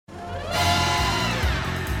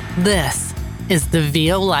This is the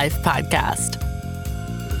VO Life Podcast.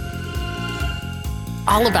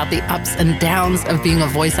 All about the ups and downs of being a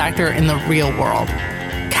voice actor in the real world.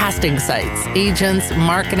 Casting sites, agents,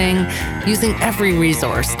 marketing, using every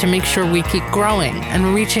resource to make sure we keep growing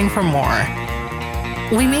and reaching for more.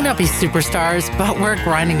 We may not be superstars, but we're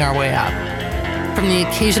grinding our way up. From the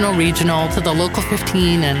occasional regional to the local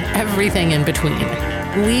 15 and everything in between,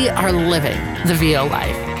 we are living the VO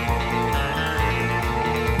life.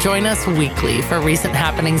 Join us weekly for recent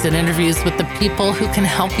happenings and interviews with the people who can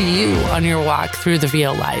help you on your walk through the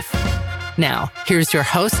VO life. Now, here's your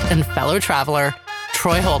host and fellow traveler,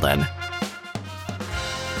 Troy Holden.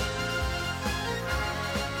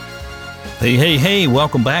 Hey,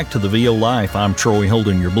 welcome back to the VO Life. I'm Troy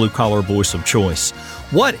Holden, your blue-collar voice of choice.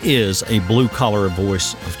 What is a blue-collar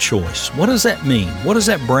voice of choice? What does that mean? What does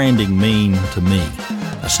that branding mean to me?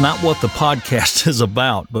 That's not what the podcast is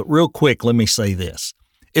about, but real quick, let me say this.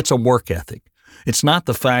 It's a work ethic. It's not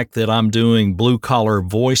the fact that I'm doing blue-collar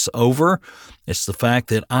voiceover. It's the fact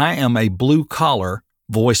that I am a blue-collar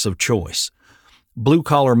voice of choice.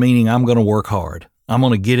 Blue-collar meaning I'm going to work hard. I'm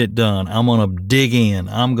going to get it done. I'm going to dig in.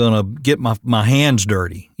 I'm going to get my hands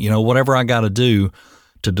dirty. Whatever I got to do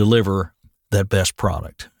to deliver that best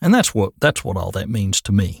product. And that's what all that means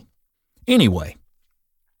to me. Anyway,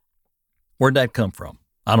 where'd that come from?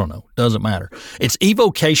 I don't know. Doesn't matter. It's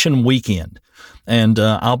Evocation Weekend. And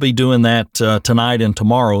I'll be doing that tonight and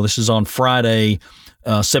tomorrow. This is on Friday,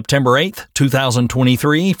 September 8th,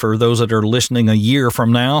 2023. For those that are listening a year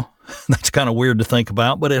from now, that's kind of weird to think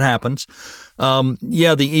about, but it happens.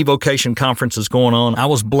 The Evocation Conference is going on. I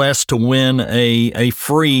was blessed to win a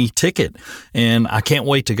free ticket, and I can't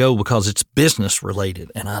wait to go because it's business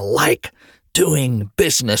related, and I like doing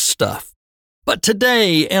business stuff. But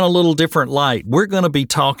today, in a little different light, we're going to be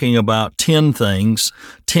talking about 10 things,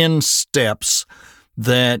 10 steps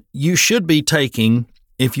that you should be taking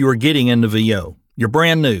if you are getting into VO. You're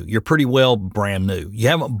brand new. You're pretty well brand new. You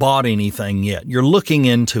haven't bought anything yet. You're looking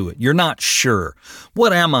into it. You're not sure.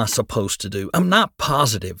 What am I supposed to do? I'm not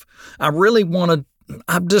positive. I really want to,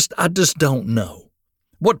 I just don't know.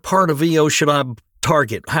 What part of VO should I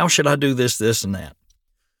target? How should I do this, and that?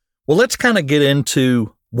 Well, let's kind of get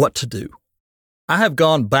into what to do. I have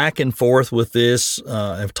gone back and forth with this.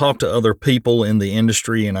 I've talked to other people in the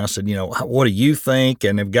industry, and I said, what do you think?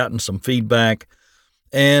 And I've gotten some feedback.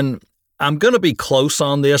 And I'm going to be close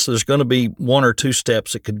on this. There's going to be one or two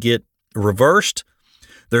steps that could get reversed.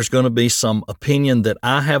 There's going to be some opinion that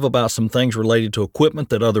I have about some things related to equipment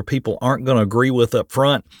that other people aren't going to agree with up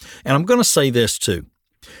front. And I'm going to say this too.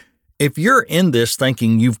 If you're in this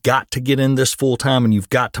thinking you've got to get in this full time and you've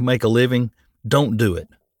got to make a living, don't do it.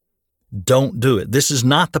 Don't do it. This is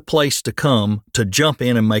not the place to come to jump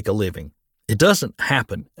in and make a living. It doesn't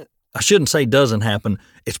happen. I shouldn't say doesn't happen.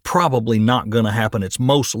 It's probably not going to happen. It's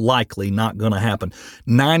most likely not going to happen.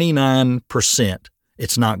 99%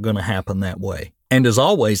 it's not going to happen that way. And as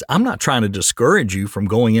always, I'm not trying to discourage you from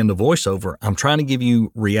going into voiceover. I'm trying to give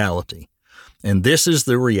you reality. And this is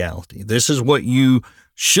the reality. This is what you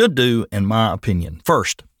should do, in my opinion.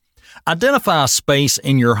 First, identify a space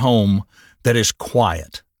in your home that is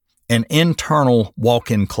quiet. An internal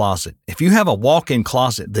walk-in closet. If you have a walk-in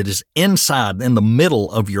closet that is inside in the middle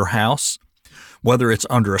of your house, whether it's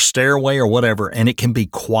under a stairway or whatever, and it can be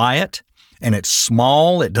quiet and it's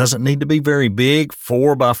small, it doesn't need to be very big,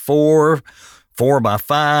 4x4,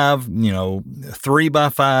 4x5,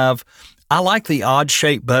 3x5. I like the odd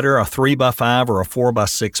shape better, a 3x5 or a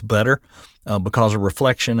 4x6 better because of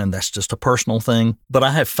reflection, and that's just a personal thing. But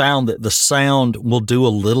I have found that the sound will do a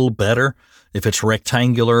little better if it's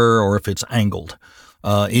rectangular or if it's angled.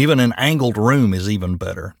 Even an angled room is even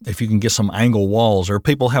better if you can get some angle walls. Or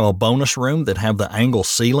people have a bonus room that have the angle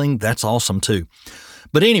ceiling. That's awesome too.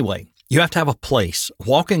 But anyway, you have to have a place. A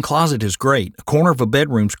walk-in closet is great. A corner of a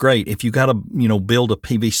bedroom's great if you got to, build a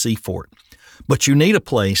PVC for it. But you need a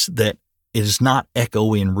place that is not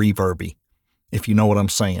echoey and reverby, if you know what I'm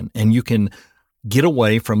saying. And you can get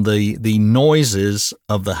away from the noises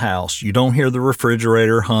of the house. You don't hear the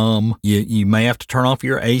refrigerator hum. You may have to turn off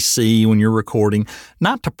your AC when you're recording.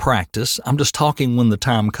 Not to practice. I'm just talking when the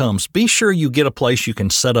time comes. Be sure you get a place you can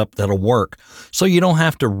set up that'll work so you don't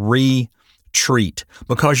have to retreat,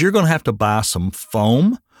 because you're going to have to buy some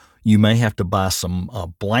foam. You may have to buy some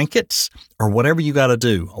blankets or whatever you got to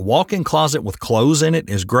do. A walk-in closet with clothes in it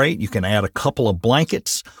is great. You can add a couple of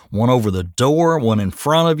blankets, one over the door, one in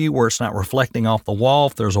front of you where it's not reflecting off the wall.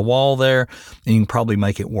 If there's a wall there, and you can probably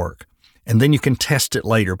make it work. And then you can test it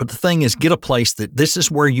later. But the thing is, get a place that this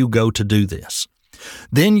is where you go to do this.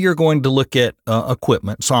 Then you're going to look at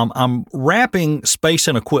equipment. So I'm wrapping space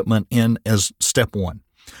and equipment in as step one.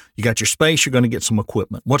 You got your space, you're going to get some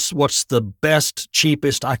equipment. What's the best,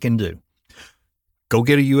 cheapest I can do? Go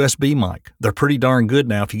get a USB mic. They're pretty darn good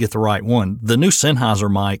now if you get the right one. The new Sennheiser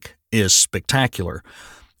mic is spectacular.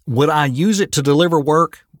 Would I use it to deliver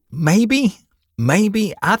work? Maybe.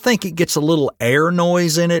 I think it gets a little air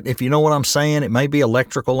noise in it, if you know what I'm saying. It may be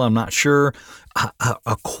electrical, I'm not sure.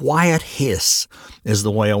 A quiet hiss is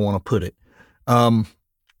the way I want to put it. But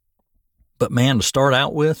man, to start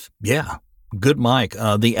out with, yeah, good mic.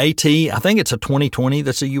 The AT, I think it's a 2020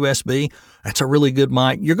 that's a USB. That's a really good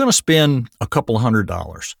mic. You're going to spend a couple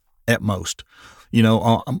 $100 at most,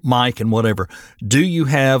 on mic and whatever. Do you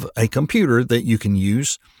have a computer that you can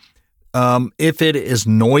use? If it is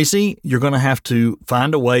noisy, you're going to have to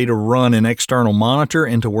find a way to run an external monitor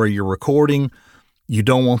into where you're recording. You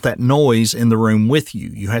don't want that noise in the room with you.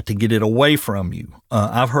 You have to get it away from you.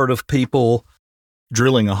 I've heard of people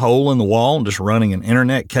drilling a hole in the wall and just running an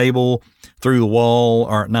internet cable through the wall,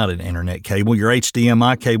 or not an internet cable, your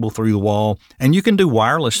HDMI cable through the wall. And you can do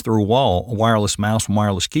wireless through a wall, a wireless mouse and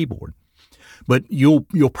wireless keyboard. But you'll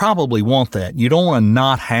probably want that. You don't want to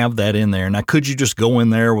not have that in there. Now, could you just go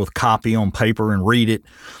in there with copy on paper and read it,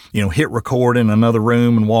 hit record in another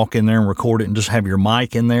room and walk in there and record it and just have your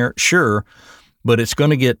mic in there? Sure. But it's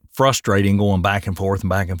going to get frustrating going back and forth and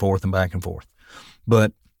back and forth and back and forth.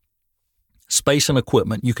 But space and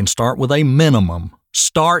equipment, you can start with a minimum.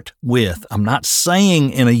 Start with, I'm not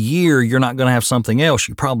saying in a year you're not going to have something else.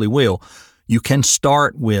 You probably will. You can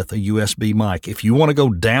start with a USB mic. If you want to go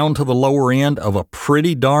down to the lower end of a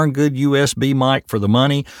pretty darn good USB mic for the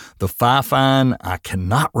money, the Fifine, I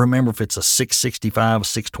cannot remember if it's a 665,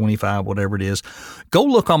 625, whatever it is. Go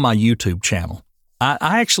look on my YouTube channel.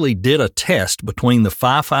 I actually did a test between the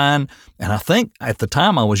Fifine, and I think at the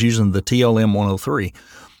time I was using the TLM 103.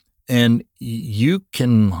 And you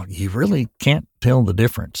really can't tell the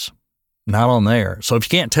difference. Not on there. So if you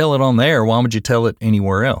can't tell it on there, why would you tell it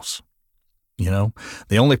anywhere else?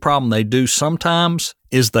 The only problem they do sometimes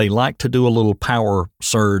is they like to do a little power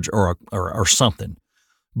surge or something.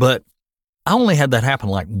 But I only had that happen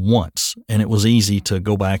like once, and it was easy to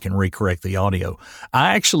go back and recorrect the audio.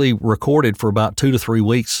 I actually recorded for about 2 to 3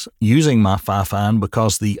 weeks using my Fifine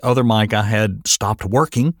because the other mic I had stopped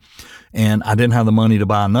working, and I didn't have the money to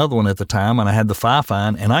buy another one at the time, and I had the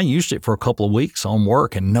Fifine, and I used it for a couple of weeks on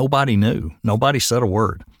work, and nobody knew. Nobody said a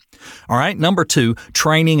word. All right, number 2,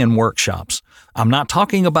 training and workshops. I'm not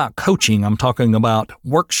talking about coaching. I'm talking about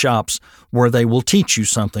workshops where they will teach you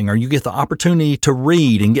something or you get the opportunity to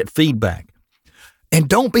read and get feedback. And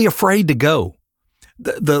don't be afraid to go.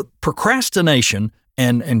 The procrastination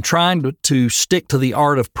and trying to stick to the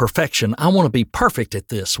art of perfection. I want to be perfect at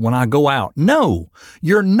this when I go out. No,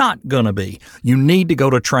 you're not going to be. You need to go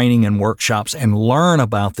to training and workshops and learn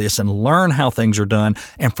about this and learn how things are done.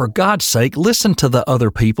 And for God's sake, listen to the other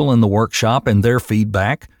people in the workshop and their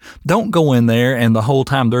feedback. Don't go in there and the whole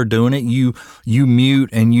time they're doing it, you mute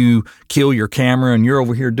and you kill your camera and you're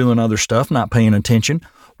over here doing other stuff, not paying attention.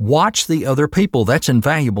 Watch the other people. That's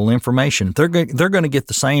invaluable information. They're going to get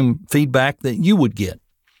the same feedback that you would get.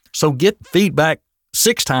 So get feedback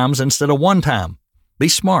 6 times instead of 1 time. Be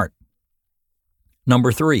smart.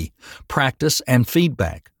 Number 3, practice and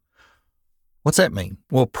feedback. What's that mean?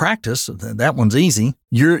 Well, practice, that one's easy.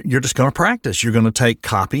 You're just going to practice. You're going to take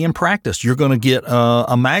copy and practice. You're going to get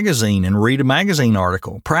a magazine and read a magazine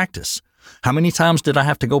article. Practice. How many times did I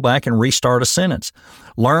have to go back and restart a sentence?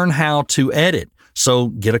 Learn how to edit. So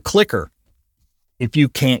get a clicker. If you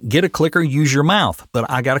can't get a clicker, use your mouth.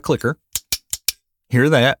 But I got a clicker. Hear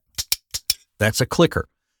that? That's a clicker.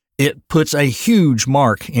 It puts a huge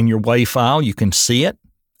mark in your WAV file. You can see it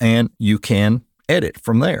and you can edit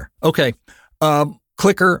from there. Okay.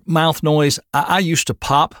 Clicker, mouth noise. I used to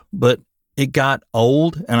pop, but it got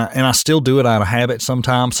old and I still do it out of habit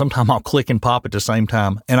sometimes. Sometimes I'll click and pop at the same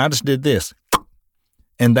time. And I just did this.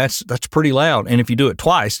 And that's pretty loud. And if you do it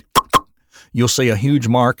twice, you'll see a huge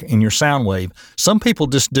mark in your sound wave. Some people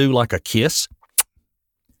just do like a kiss.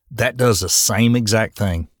 That does the same exact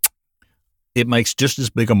thing. It makes just as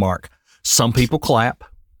big a mark. Some people clap.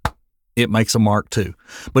 It makes a mark too.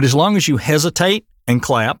 But as long as you hesitate and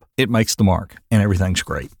clap, it makes the mark and everything's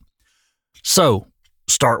great. So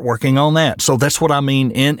start working on that. So that's what I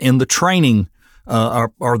mean in the training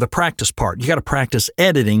or the practice part. You got to practice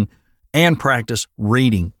editing and practice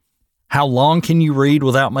reading. How long can you read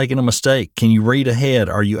without making a mistake? Can you read ahead?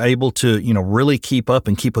 Are you able to, really keep up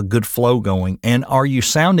and keep a good flow going? And are you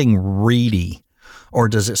sounding reedy? Or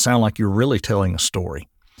does it sound like you're really telling a story?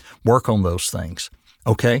 Work on those things.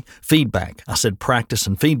 Okay, feedback. I said practice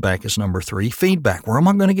and feedback is number 3. Feedback. Where am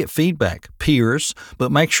I going to get feedback? Peers,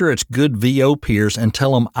 but make sure it's good VO peers and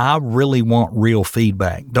tell them I really want real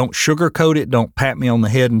feedback. Don't sugarcoat it. Don't pat me on the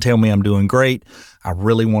head and tell me I'm doing great. I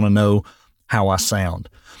really want to know how I sound.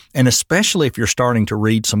 And especially if you're starting to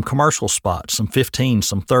read some commercial spots, some 15s,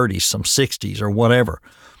 some 30s, some 60s or whatever.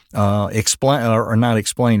 Not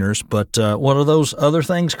explainers, but what are those other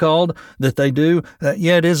things called that they do?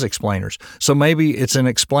 Yeah, it is explainers. So maybe it's an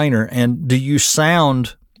explainer. And do you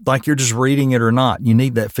sound like you're just reading it or not? You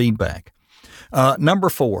need that feedback. Number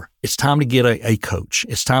 4, it's time to get a coach.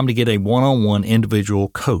 It's time to get a one-on-one individual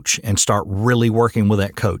coach and start really working with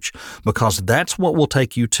that coach, because that's what will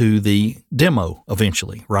take you to the demo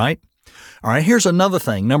eventually, right? All right, here's another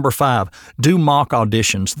thing. Number 5, do mock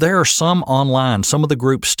auditions. There are some online. Some of the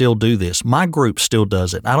groups still do this. My group still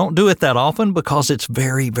does it. I don't do it that often because it's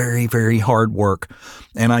very, very, very hard work.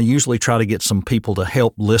 And I usually try to get some people to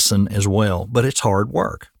help listen as well, but it's hard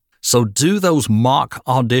work. So do those mock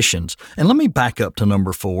auditions. And let me back up to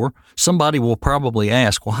number 4. Somebody will probably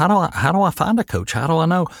ask, well, how do I find a coach? How do I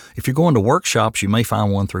know? If you're going to workshops, you may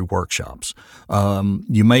find one through workshops.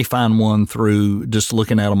 You may find one through just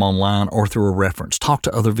looking at them online or through a reference. Talk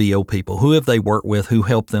to other VO people. Who have they worked with? Who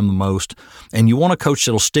helped them the most? And you want a coach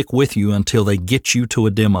that'll stick with you until they get you to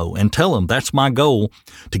a demo, and tell them that's my goal,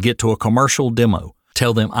 to get to a commercial demo.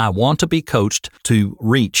 Tell them I want to be coached to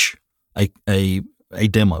reach a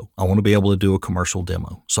demo. I want to be able to do a commercial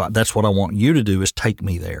demo. So that's what I want you to do, is take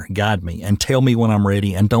me there, guide me, and tell me when I'm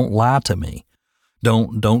ready, and don't lie to me.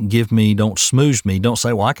 Don't smooze me. Don't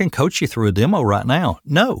say, well, I can coach you through a demo right now.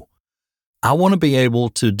 No. I want to be able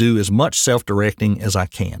to do as much self-directing as I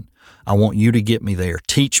can. I want you to get me there.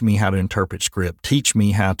 Teach me how to interpret script. Teach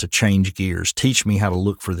me how to change gears. Teach me how to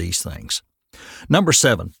look for these things. Number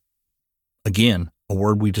 7, again, a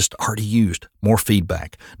word we just already used, more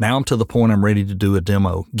feedback. Now I'm to the point I'm ready to do a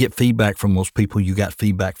demo. Get feedback from those people you got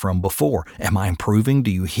feedback from before. Am I improving? Do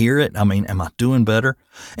you hear it? Am I doing better?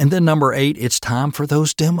 And then number 8, it's time for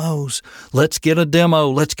those demos. Let's get a demo.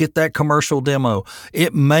 Let's get that commercial demo.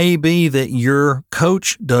 It may be that your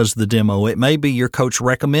coach does the demo. It may be your coach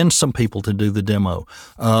recommends some people to do the demo.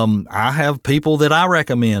 I have people that I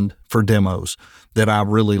recommend for demos that I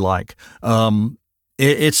really like.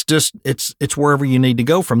 It's wherever you need to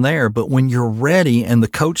go from there. But when you're ready and the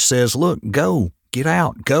coach says, look, go, get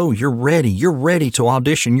out, go, you're ready to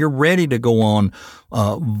audition. You're ready to go on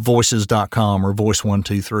voices.com or Voice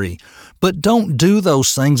 123. But don't do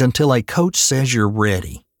those things until a coach says you're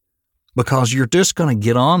ready, because you're just going to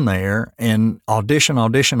get on there and audition,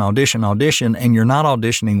 and you're not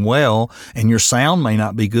auditioning well, and your sound may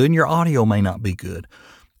not be good and your audio may not be good.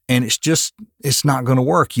 And it's not going to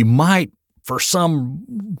work. You might, for some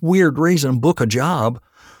weird reason, book a job,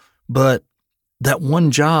 but that one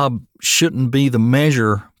job shouldn't be the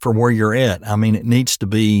measure for where you're at. It needs to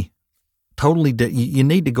be totally, you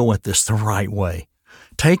need to go at this the right way.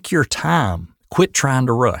 Take your time. Quit trying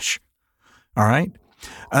to rush. All right.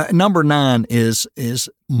 Number 9 is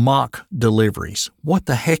mock deliveries. What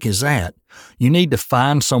the heck is that? You need to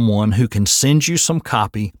find someone who can send you some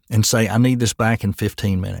copy and say, I need this back in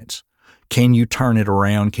 15 minutes. Can you turn it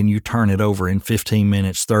around? Can you turn it over in 15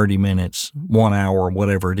 minutes, 30 minutes, 1 hour,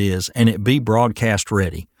 whatever it is, and it be broadcast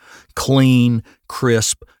ready? Clean,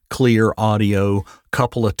 crisp, clear audio,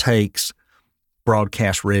 couple of takes,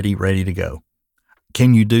 broadcast ready to go.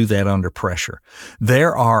 Can you do that under pressure?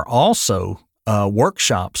 There are also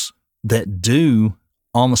workshops that do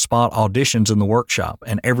on-the-spot auditions in the workshop,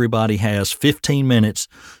 and everybody has 15 minutes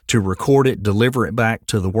to record it, deliver it back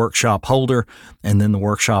to the workshop holder, and then the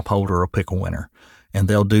workshop holder will pick a winner. And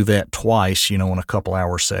they'll do that twice, in a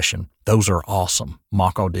couple-hour session. Those are awesome.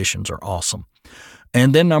 Mock auditions are awesome.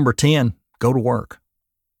 And then number 10, go to work.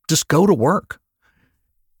 Just go to work.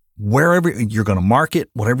 Wherever you're going to market,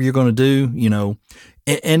 whatever you're going to do,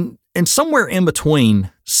 and somewhere in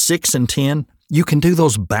between 6 and 10, you can do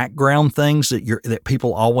those background things that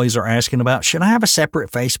people always are asking about. Should I have a separate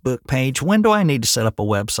Facebook page? When do I need to set up a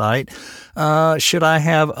website? Should I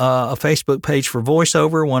have a Facebook page for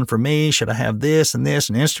voiceover, one for me? Should I have this and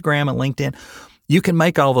Instagram and LinkedIn? You can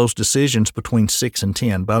make all those decisions between 6 and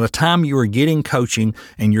 10. By the time you are getting coaching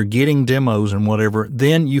and you're getting demos and whatever,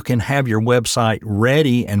 then you can have your website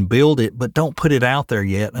ready and build it, but don't put it out there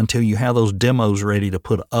yet until you have those demos ready to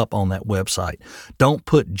put up on that website. Don't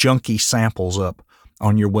put junky samples up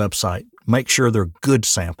on your website. Make sure they're good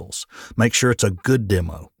samples. Make sure it's a good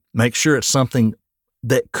demo. Make sure it's something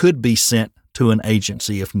that could be sent to an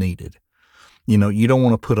agency if needed. You don't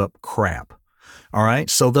want to put up crap. All right.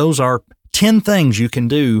 So those are 10 things you can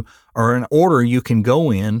do, or an order you can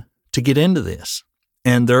go in to get into this.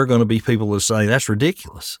 And there are going to be people that say, that's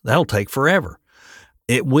ridiculous. That'll take forever.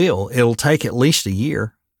 It will. It'll take at least a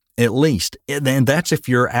year, at least. And that's if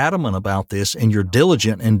you're adamant about this and you're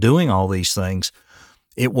diligent in doing all these things.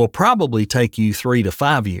 It will probably take you 3 to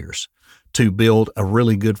 5 years to build a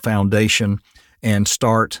really good foundation and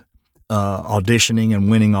start auditioning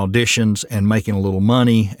and winning auditions and making a little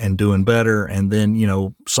money and doing better. And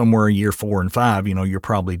then, somewhere year 4 and 5, you're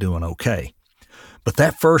probably doing okay. But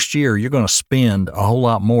that first year, you're going to spend a whole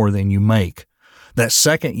lot more than you make. That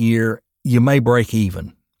second year, you may break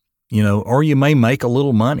even, or you may make a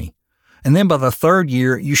little money. And then by the third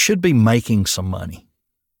year, you should be making some money.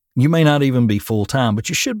 You may not even be full time, but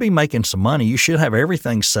you should be making some money. You should have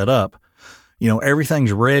everything set up.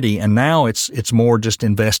 Everything's ready. And now it's more just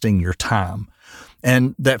investing your time.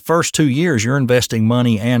 And that first 2 years, you're investing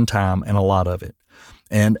money and time and a lot of it.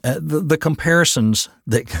 And the comparisons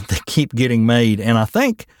that keep getting made. And I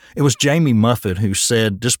think it was Jamie Muffett who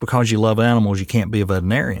said, just because you love animals, you can't be a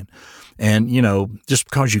veterinarian. And, just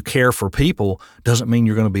because you care for people doesn't mean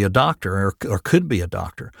you're going to be a doctor or could be a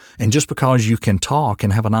doctor. And just because you can talk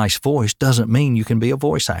and have a nice voice doesn't mean you can be a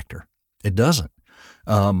voice actor. It doesn't.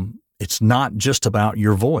 It's not just about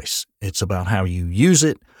your voice. It's about how you use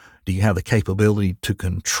it. Do you have the capability to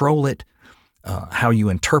control it? How you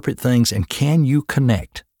interpret things, and can you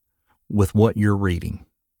connect with what you're reading?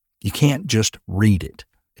 You can't just read it.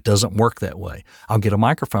 It doesn't work that way. I'll get a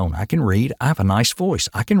microphone. I can read. I have a nice voice.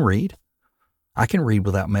 I can read. I can read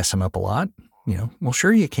without messing up a lot. Well,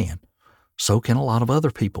 sure you can. So can a lot of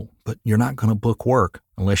other people, but you're not going to book work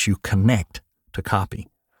unless you connect to copy.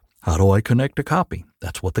 How do I connect to copy?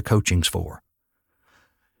 That's what the coaching's for.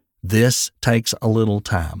 This takes a little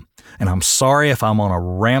time. And I'm sorry if I'm on a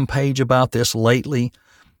rampage about this lately.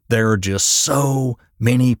 There are just so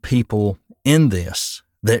many people in this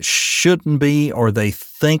that shouldn't be, or they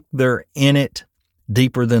think they're in it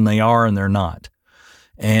deeper than they are, and they're not.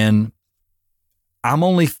 And I'm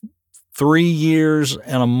only 3 years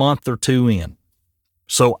and a month or 2 in.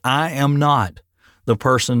 So I am not the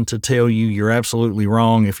person to tell you you're absolutely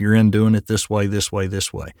wrong if you're in doing it this way, this way,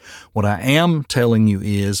 this way. What I am telling you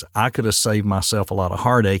is I could have saved myself a lot of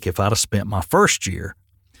heartache if I'd have spent my first year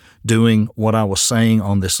doing what I was saying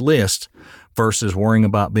on this list versus worrying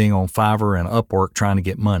about being on Fiverr and Upwork trying to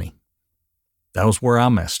get money. That was where I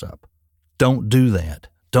messed up. Don't do that.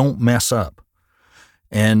 Don't mess up.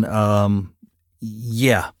 And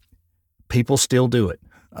people still do it.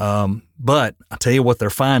 But I tell you what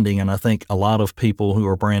they're finding, and I think a lot of people who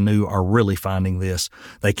are brand new are really finding this.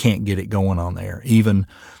 They can't get it going on there. Even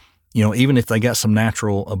if they got some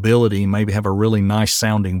natural ability, maybe have a really nice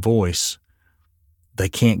sounding voice, they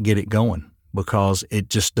can't get it going because it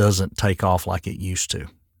just doesn't take off like it used to.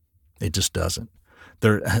 It just doesn't.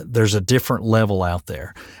 There's a different level out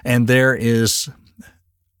there. And there's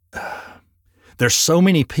so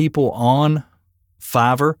many people on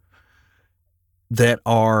Fiverr that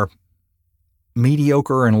are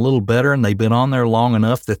mediocre and a little better, and they've been on there long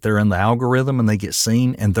enough that they're in the algorithm and they get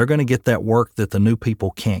seen, and they're going to get that work that the new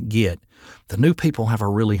people can't get. The new people have a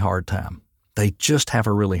really hard time. They just have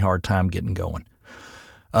a really hard time getting going.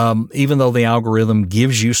 Even though the algorithm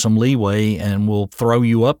gives you some leeway and will throw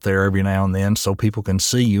you up there every now and then so people can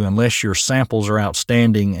see you, unless your samples are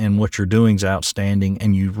outstanding and what you're doing is outstanding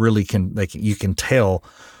and you really you can tell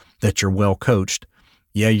that you're well coached.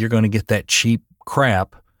 Yeah, you're going to get that cheap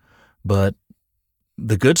crap, but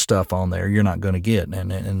the good stuff on there you're not going to get.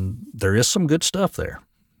 And there is some good stuff there.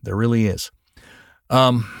 There really is.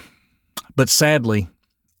 But sadly,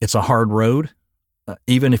 it's a hard road.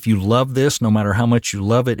 Even if you love this, no matter how much you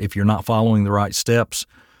love it, if you're not following the right steps,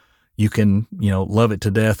 you can, love it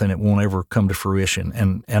to death and it won't ever come to fruition.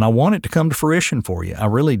 And I want it to come to fruition for you. I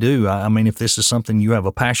really do. I mean, if this is something you have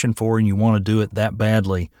a passion for and you want to do it that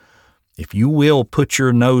badly, if you will put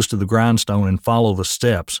your nose to the grindstone and follow the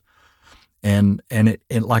steps, and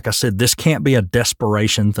like I said, this can't be a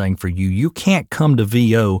desperation thing for you. You can't come to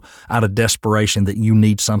VO out of desperation that you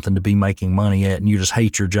need something to be making money at and you just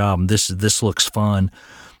hate your job and this looks fun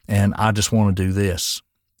and I just want to do this.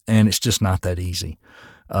 And it's just not that easy.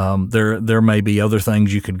 There may be other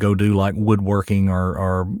things you could go do like woodworking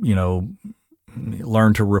or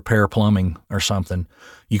learn to repair plumbing or something.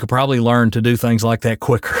 You could probably learn to do things like that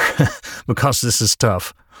quicker because this is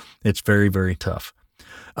tough. It's very, very tough.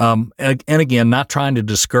 And again, not trying to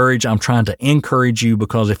discourage, I'm trying to encourage you,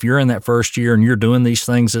 because if you're in that first year and you're doing these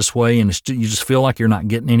things this way and you just feel like you're not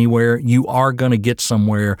getting anywhere, you are going to get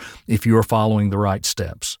somewhere if you're following the right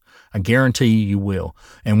steps. I guarantee you will.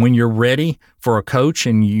 And when you're ready for a coach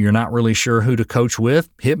and you're not really sure who to coach with,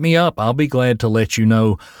 hit me up. I'll be glad to let you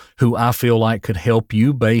know who I feel like could help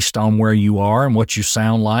you based on where you are and what you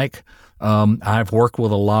sound like. I've worked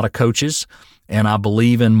with a lot of coaches, and I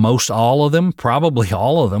believe in most all of them, probably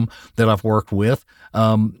all of them that I've worked with.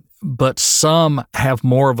 But some have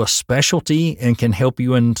more of a specialty and can help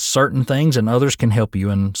you in certain things, and others can help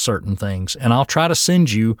you in certain things. And I'll try to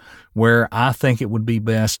send you where I think it would be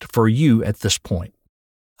best for you at this point.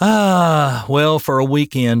 Well, for a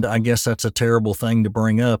weekend, I guess that's a terrible thing to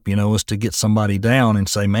bring up, is to get somebody down and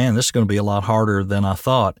say, man, this is going to be a lot harder than I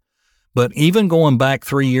thought. But even going back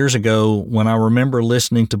 3 years ago, when I remember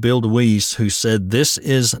listening to Bill DeWeese, who said, this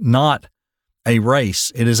is not a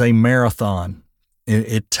race, it is a marathon.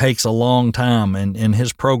 It takes a long time. And in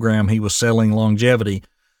his program, he was selling longevity.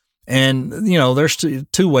 And, there's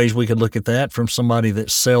two ways we could look at that from somebody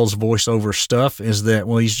that sells voiceover stuff is that,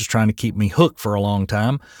 well, he's just trying to keep me hooked for a long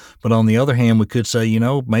time. But on the other hand, we could say,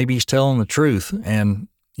 maybe he's telling the truth. And,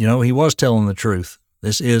 he was telling the truth.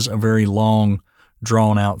 This is a very long,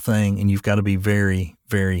 drawn out thing, and you've got to be very,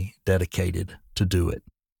 very dedicated to do it.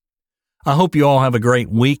 I hope you all have a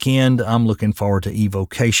great weekend. I'm looking forward to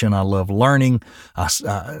eVocation. I love learning.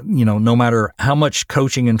 No matter how much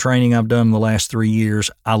coaching and training I've done in the last 3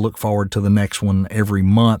 years, I look forward to the next one every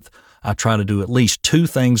month. I try to do at least 2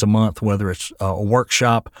 things a month, whether it's a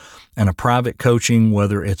workshop and a private coaching,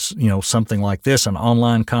 whether it's, something like this, an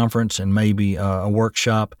online conference and maybe a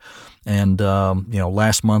workshop. And,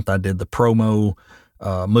 last month I did the promo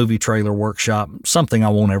movie trailer workshop, something I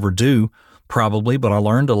won't ever do probably, but I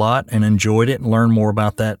learned a lot and enjoyed it and learned more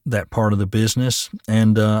about that part of the business.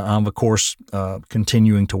 And I'm, of course,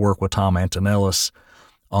 continuing to work with Tom Antonellis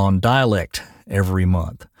on dialect every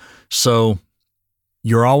month. So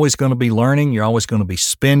you're always going to be learning. You're always going to be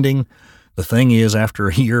spending. The thing is, after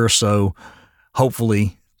a year or so,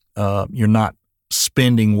 hopefully you're not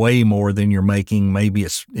spending way more than you're making. Maybe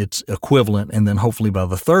it's equivalent. And then hopefully by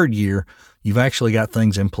the 3rd year, you've actually got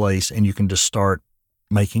things in place and you can just start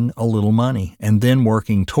making a little money and then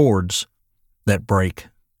working towards that break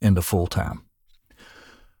into full time.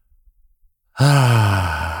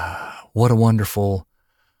 What a wonderful,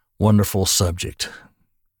 wonderful subject.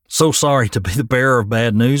 So sorry to be the bearer of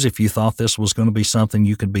bad news. If you thought this was going to be something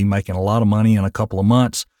you could be making a lot of money in a couple of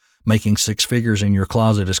months, making 6 figures in your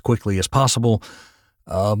closet as quickly as possible.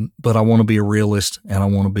 But I want to be a realist, and I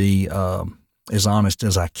want to be as honest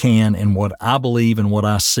as I can in what I believe and what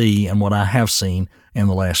I see and what I have seen in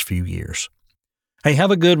the last few years. Hey,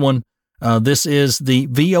 have a good one. This is the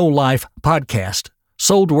VO Life Podcast,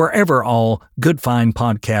 sold wherever all good fine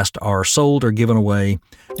podcasts are sold or given away,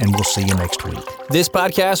 and we'll see you next week. This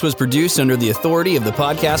podcast was produced under the authority of the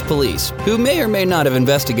Podcast Police, who may or may not have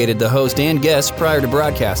investigated the host and guests prior to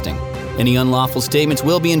broadcasting. Any unlawful statements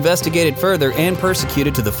will be investigated further and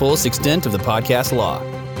persecuted to the fullest extent of the podcast law.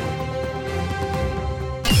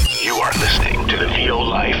 You are listening to the VO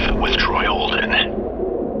Life with Troy Holden.